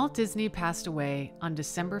 Walt Disney passed away on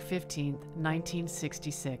December 15,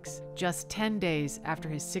 1966, just 10 days after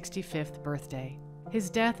his 65th birthday. His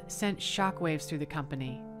death sent shockwaves through the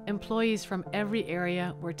company. Employees from every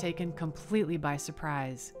area were taken completely by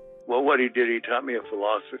surprise. Well, what he did, he taught me a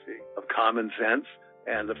philosophy of common sense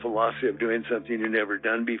and the philosophy of doing something you've never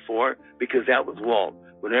done before, because that was Walt.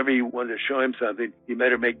 Whenever you wanted to show him something, you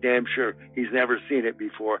better make damn sure he's never seen it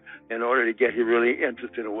before in order to get you really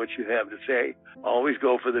interested in what you have to say. Always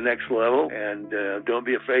go for the next level, and don't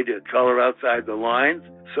be afraid to color outside the lines.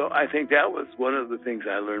 So I think that was one of the things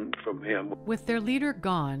I learned from him. With their leader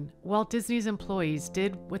gone, Walt Disney's employees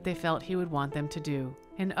did what they felt he would want them to do.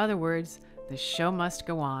 In other words, the show must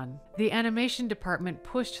go on. The animation department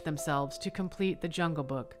pushed themselves to complete The Jungle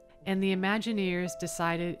Book, and the Imagineers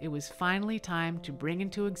decided it was finally time to bring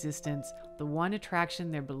into existence the one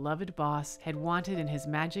attraction their beloved boss had wanted in his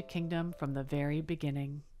Magic Kingdom from the very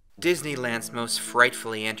beginning. Disneyland's most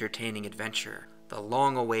frightfully entertaining adventure, the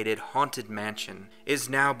long-awaited Haunted Mansion, is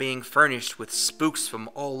now being furnished with spooks from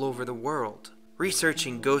all over the world.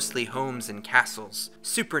 Researching ghostly homes and castles,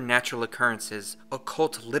 supernatural occurrences,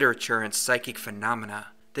 occult literature, and psychic phenomena,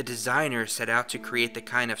 the designers set out to create the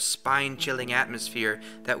kind of spine-chilling atmosphere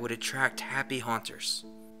that would attract happy haunters.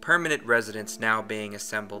 Permanent residents now being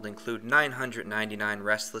assembled include 999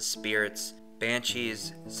 restless spirits,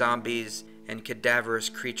 banshees, zombies, and cadaverous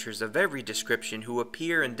creatures of every description who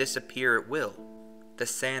appear and disappear at will. The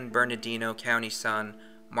San Bernardino County Sun,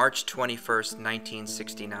 March 21st,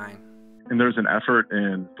 1969. And there's an effort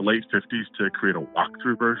in the late 50s to create a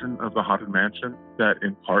walkthrough version of the Haunted Mansion that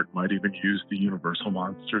in part might even use the universal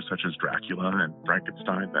monsters such as Dracula and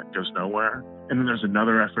Frankenstein that goes nowhere. And then there's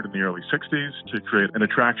another effort in the early 60s to create an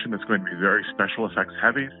attraction that's going to be very special effects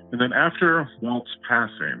heavy. And then after Walt's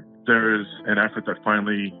passing, there is an effort that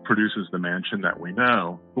finally produces the mansion that we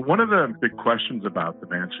know. But one of the big questions about the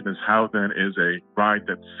mansion is how then is a ride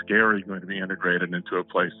that's scary going to be integrated into a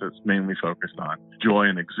place that's mainly focused on joy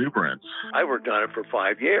and exuberance? I worked on it for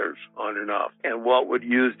 5 years, on and off. And Walt would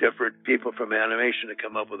use different people from animation to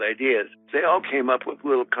come up with ideas. They all came up with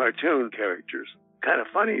little cartoon characters, kind of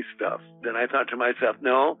funny stuff. Then I thought to myself,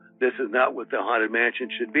 no, this is not what the Haunted Mansion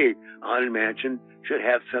should be. A Haunted Mansion should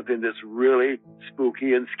have something that's really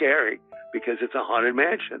spooky and scary because it's a haunted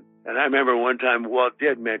mansion. And I remember one time Walt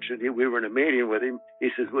did mention, we were in a meeting with him, he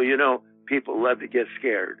says, well, you know, people love to get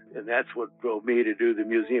scared. And that's what drove me to do the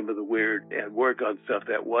Museum of the Weird and work on stuff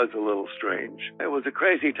that was a little strange. It was a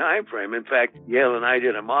crazy time frame. In fact, Yale and I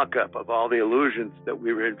did a mock-up of all the illusions that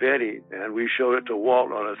we were inventing, and we showed it to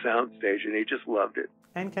Walt on a soundstage, and he just loved it.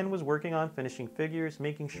 And Ken was working on finishing figures,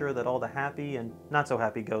 making sure that all the happy and not so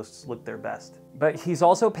happy ghosts looked their best. But he's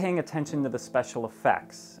also paying attention to the special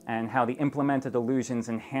effects and how the implemented illusions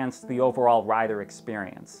enhanced the overall rider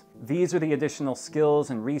experience. These are the additional skills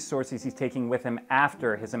and resources he's taking with him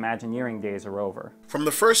after his Imagineering days are over. From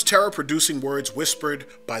the first terror-producing words whispered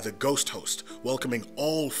by the ghost host, welcoming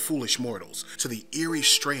all foolish mortals, to the eerie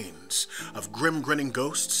strains of grim-grinning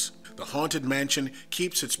ghosts, the Haunted Mansion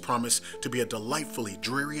keeps its promise to be a delightfully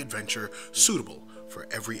dreary adventure suitable for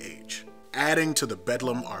every age. Adding to the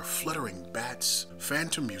bedlam are fluttering bats,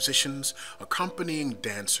 phantom musicians, accompanying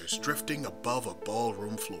dancers drifting above a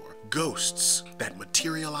ballroom floor, ghosts that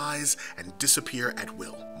materialize and disappear at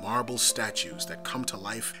will, marble statues that come to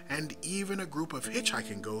life, and even a group of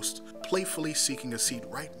hitchhiking ghosts playfully seeking a seat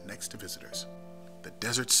right next to visitors. The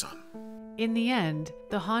Desert Sun. In the end,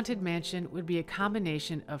 the Haunted Mansion would be a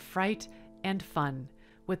combination of fright and fun,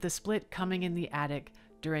 with the split coming in the attic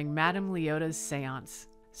during Madame Leota's seance.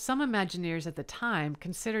 Some Imagineers at the time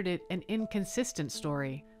considered it an inconsistent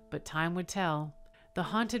story, but time would tell. The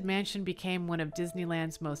Haunted Mansion became one of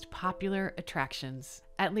Disneyland's most popular attractions.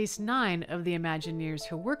 At least 9 of the Imagineers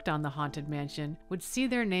who worked on the Haunted Mansion would see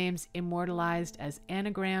their names immortalized as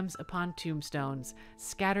anagrams upon tombstones,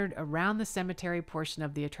 scattered around the cemetery portion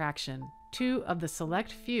of the attraction. 2 of the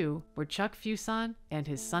select few were Chuck Fuson and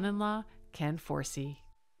his son-in-law, Ken Forsse.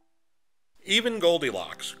 Even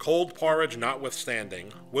Goldilocks, cold porridge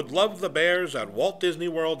notwithstanding, would love the bears at Walt Disney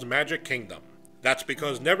World's Magic Kingdom. That's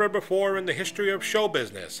because never before in the history of show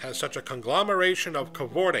business has such a conglomeration of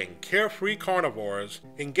cavorting, carefree carnivores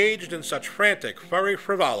engaged in such frantic, furry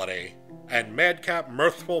frivolity and madcap,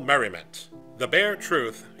 mirthful merriment. The bare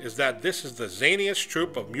truth is that this is the zaniest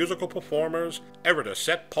troupe of musical performers ever to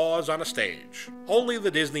set paws on a stage. Only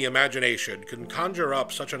the Disney imagination can conjure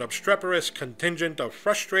up such an obstreperous contingent of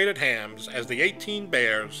frustrated hams as the 18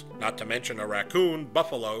 bears, not to mention a raccoon,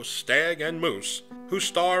 buffalo, stag, and moose, who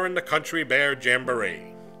star in the Country Bear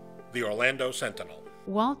Jamboree. The Orlando Sentinel.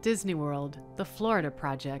 Walt Disney World, the Florida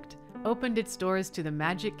project, opened its doors to the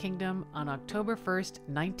Magic Kingdom on October 1st,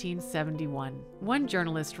 1971. One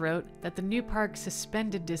journalist wrote that the new park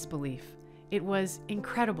suspended disbelief. It was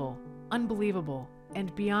incredible, unbelievable,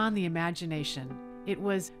 and beyond the imagination. It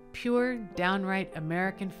was pure, downright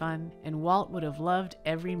American fun, and Walt would have loved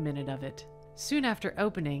every minute of it. Soon after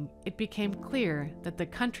opening, it became clear that the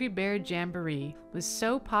Country Bear Jamboree was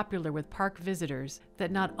so popular with park visitors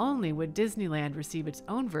that not only would Disneyland receive its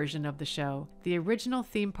own version of the show, the original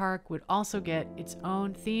theme park would also get its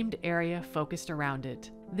own themed area focused around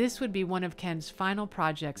it. This would be one of Ken's final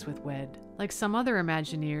projects with WED. Like some other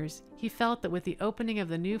Imagineers, he felt that with the opening of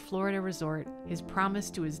the new Florida resort, his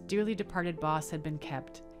promise to his dearly departed boss had been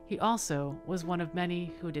kept. He also was one of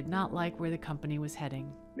many who did not like where the company was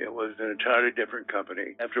heading. It was an entirely different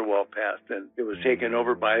company after Walt passed, and it was taken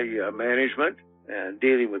over by management, and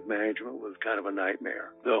dealing with management was kind of a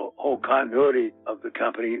nightmare. The whole continuity of the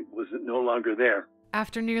company was no longer there.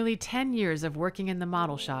 After nearly 10 years of working in the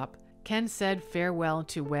model shop, Ken said farewell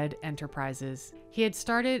to WED Enterprises. He had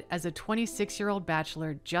started as a 26-year-old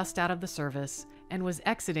bachelor just out of the service and was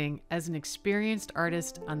exiting as an experienced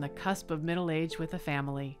artist on the cusp of middle age with a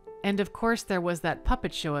family. And of course there was that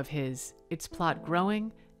puppet show of his, its plot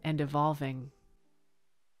growing and evolving.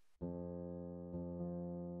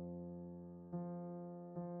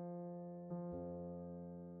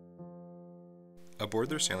 Aboard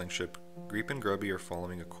their sailing ship, Greep and Grubby are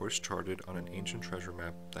following a course charted on an ancient treasure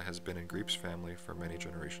map that has been in Greep's family for many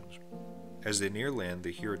generations. As they near land,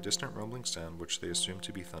 they hear a distant rumbling sound which they assume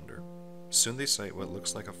to be thunder. Soon they sight what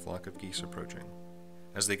looks like a flock of geese approaching.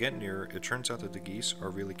 As they get nearer, it turns out that the geese are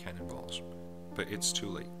really cannonballs, but it's too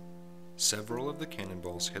late. Several of the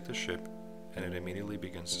cannonballs hit the ship, and it immediately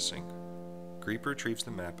begins to sink. Greep retrieves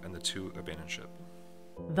the map, and the two abandon ship.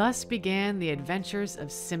 Thus began the adventures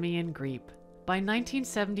of Simeon Greep. By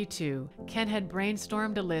 1972, Ken had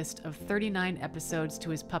brainstormed a list of 39 episodes to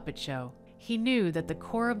his puppet show. He knew that the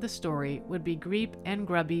core of the story would be Greep and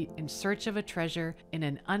Grubby in search of a treasure in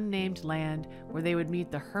an unnamed land where they would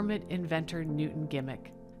meet the hermit inventor Newton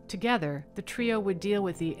Gimmick. Together, the trio would deal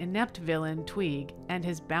with the inept villain Tweeg and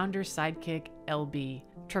his bounder sidekick LB,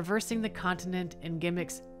 traversing the continent in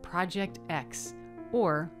Gimmick's Project X,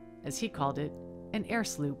 or, as he called it, an air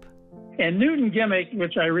sloop. And Newton Gimmick,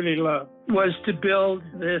 which I really love, was to build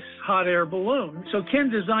this hot air balloon. So Ken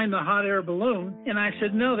designed the hot air balloon, and I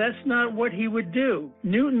said, no, that's not what he would do.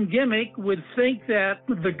 Newton Gimmick would think that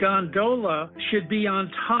the gondola should be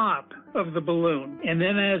on top of the balloon. And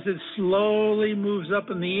then as it slowly moves up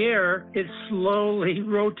in the air, it slowly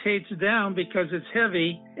rotates down because it's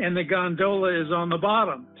heavy, and the gondola is on the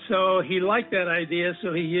bottom. So he liked that idea,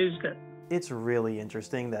 so he used it. It's really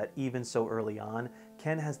interesting that even so early on,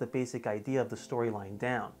 Ken has the basic idea of the storyline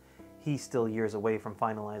down. He's still years away from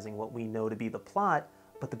finalizing what we know to be the plot,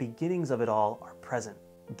 but the beginnings of it all are present.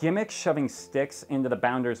 Gimmick shoving sticks into the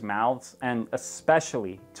bounders' mouths, and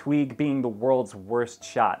especially Tweeg being the world's worst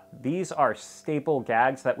shot. These are staple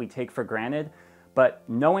gags that we take for granted, but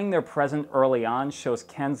knowing they're present early on shows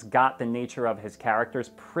Ken's got the nature of his characters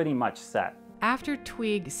pretty much set. After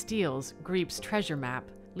Tweeg steals Greep's treasure map,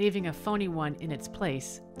 leaving a phony one in its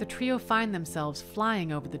place, the trio find themselves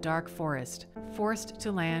flying over the dark forest, forced to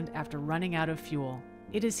land after running out of fuel.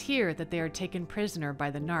 It is here that they are taken prisoner by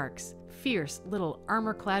the Narcs, fierce little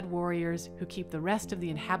armor-clad warriors who keep the rest of the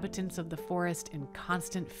inhabitants of the forest in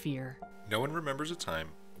constant fear. No one remembers a time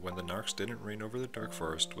when the Narcs didn't reign over the dark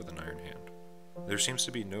forest with an iron hand. There seems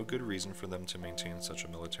to be no good reason for them to maintain such a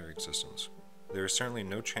military existence. There is certainly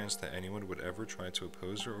no chance that anyone would ever try to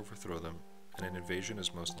oppose or overthrow them, and an invasion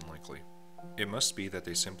is most unlikely. It must be that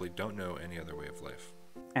they simply don't know any other way of life.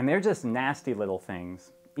 And they're just nasty little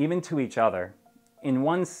things, even to each other. In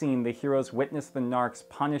one scene, the heroes witness the Narcs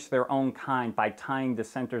punish their own kind by tying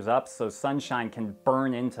dissenters up so sunshine can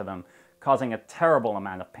burn into them, causing a terrible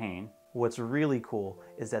amount of pain. What's really cool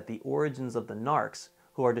is that the origins of the Narcs,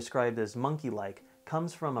 who are described as monkey-like,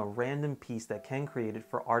 comes from a random piece that Ken created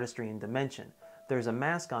for artistry and dimension. There's a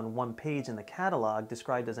mask on one page in the catalog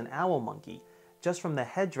described as an owl monkey. Just from the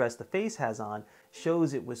headdress the face has on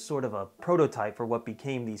shows it was sort of a prototype for what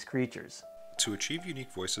became these creatures. To achieve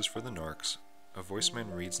unique voices for the narcs, a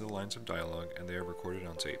voiceman reads the lines of dialogue and they are recorded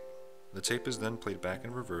on tape. The tape is then played back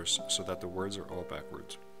in reverse so that the words are all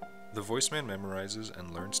backwards. The voiceman memorizes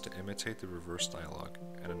and learns to imitate the reverse dialogue,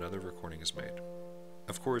 and another recording is made.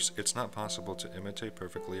 Of course, it's not possible to imitate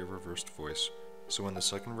perfectly a reversed voice, so when the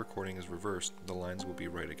second recording is reversed, the lines will be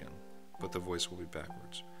right again, but the voice will be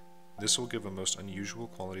backwards. This will give a most unusual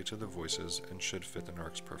quality to the voices and should fit the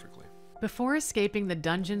narcs perfectly. Before escaping the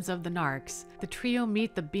dungeons of the narcs, the trio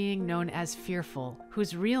meet the being known as Fearful,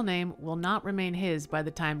 whose real name will not remain his by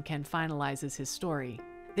the time Ken finalizes his story.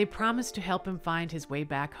 They promise to help him find his way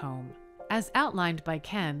back home. As outlined by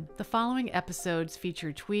Ken, the following episodes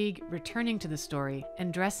feature Tweeg returning to the story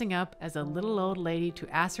and dressing up as a little old lady to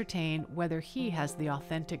ascertain whether he has the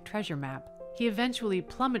authentic treasure map. He eventually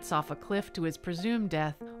plummets off a cliff to his presumed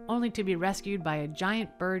death, only to be rescued by a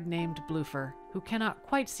giant bird named Bloofer, who cannot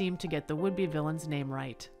quite seem to get the would-be villain's name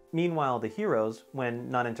right. Meanwhile, the heroes, when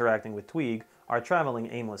not interacting with Tweeg, are traveling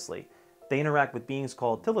aimlessly. They interact with beings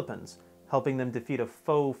called Tilipans, helping them defeat a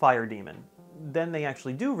faux fire demon. Then they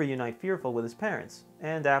actually do reunite Fearful with his parents,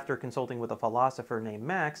 and after consulting with a philosopher named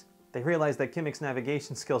Max, they realize that Gimmick's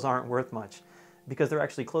navigation skills aren't worth much, because they're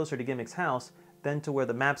actually closer to Gimmick's house than to where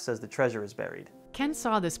the map says the treasure is buried. Ken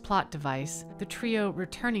saw this plot device, the trio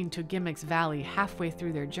returning to Gimmick's Valley halfway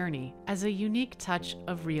through their journey, as a unique touch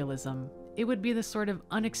of realism. It would be the sort of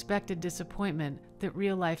unexpected disappointment that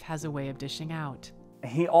real life has a way of dishing out.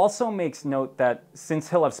 He also makes note that since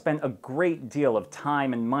he'll have spent a great deal of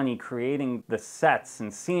time and money creating the sets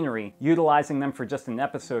and scenery, utilizing them for just an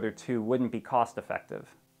episode or two wouldn't be cost effective.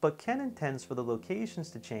 But Ken intends for the locations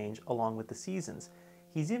to change along with the seasons.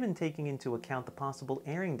 He's even taking into account the possible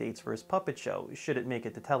airing dates for his puppet show, should it make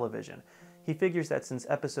it to television. He figures that since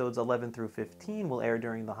episodes 11 through 15 will air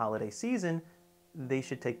during the holiday season, they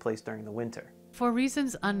should take place during the winter. For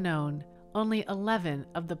reasons unknown, only 11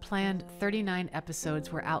 of the planned 39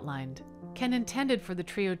 episodes were outlined. Ken intended for the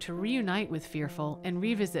trio to reunite with Fearful and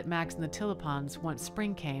revisit Max and the Tilipans once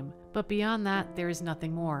spring came, but beyond that there is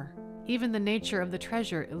nothing more. Even the nature of the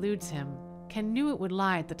treasure eludes him. Ken knew it would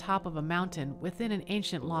lie at the top of a mountain within an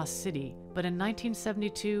ancient lost city, but in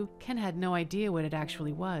 1972, Ken had no idea what it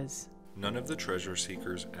actually was. None of the treasure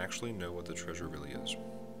seekers actually know what the treasure really is.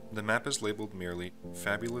 The map is labeled merely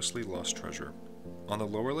Fabulously Lost Treasure. On the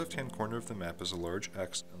lower left-hand corner of the map is a large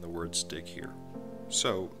X and the words Dig Here.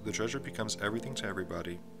 So, the treasure becomes everything to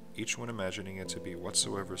everybody, each one imagining it to be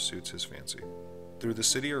whatsoever suits his fancy. Through the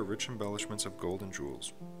city are rich embellishments of gold and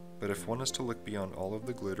jewels, but if one is to look beyond all of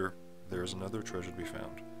the glitter, there is another treasure to be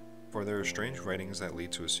found. For there are strange writings that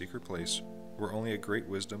lead to a secret place, where only a great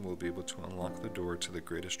wisdom will be able to unlock the door to the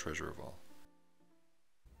greatest treasure of all.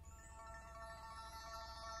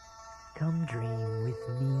 Come dream with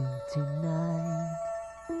me tonight.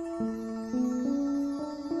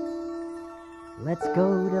 Let's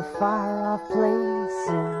go to far-off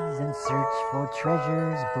places and search for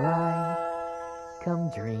treasures bright.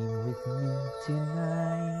 Come dream with me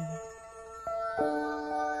tonight.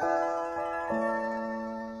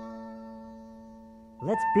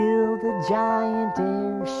 Let's build a giant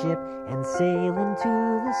airship and sail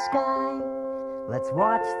into the sky. Let's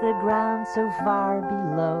watch the ground so far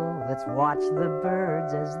below. Let's watch the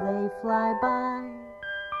birds as they fly by.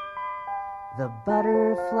 The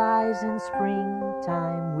butterflies in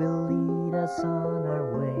springtime will lead us on our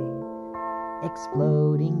way.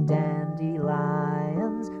 Exploding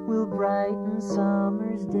dandelions will brighten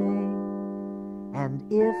summer's day. And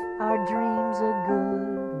if our dream's a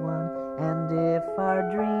good one, and if our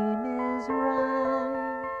dream is right,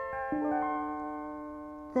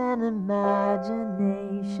 then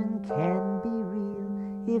imagination can be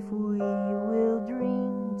real if we will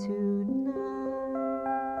dream tonight.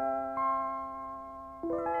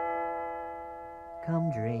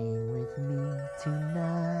 Come dream with me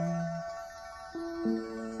tonight.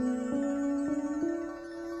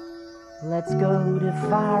 Let's go to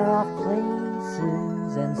far-off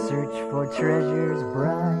places and search for treasures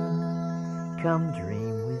bright. Come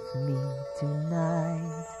dream with me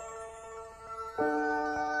tonight.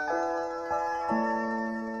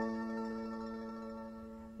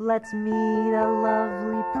 Let's meet a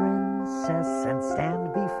lovely princess and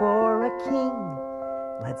stand before a king.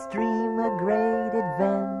 Let's dream a great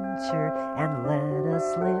adventure and let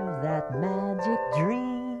us live that magic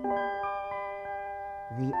dream.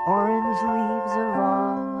 The orange leaves of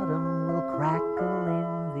autumn will crackle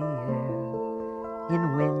in the air. In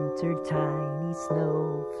winter, tiny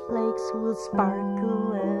snowflakes will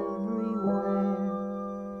sparkle everywhere.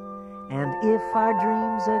 And if our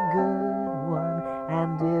dream's a good one,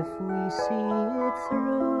 and if we see it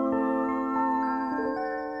through,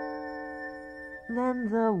 then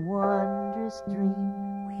the wondrous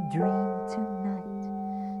dream we dream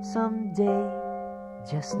tonight someday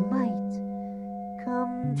just might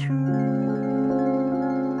come true.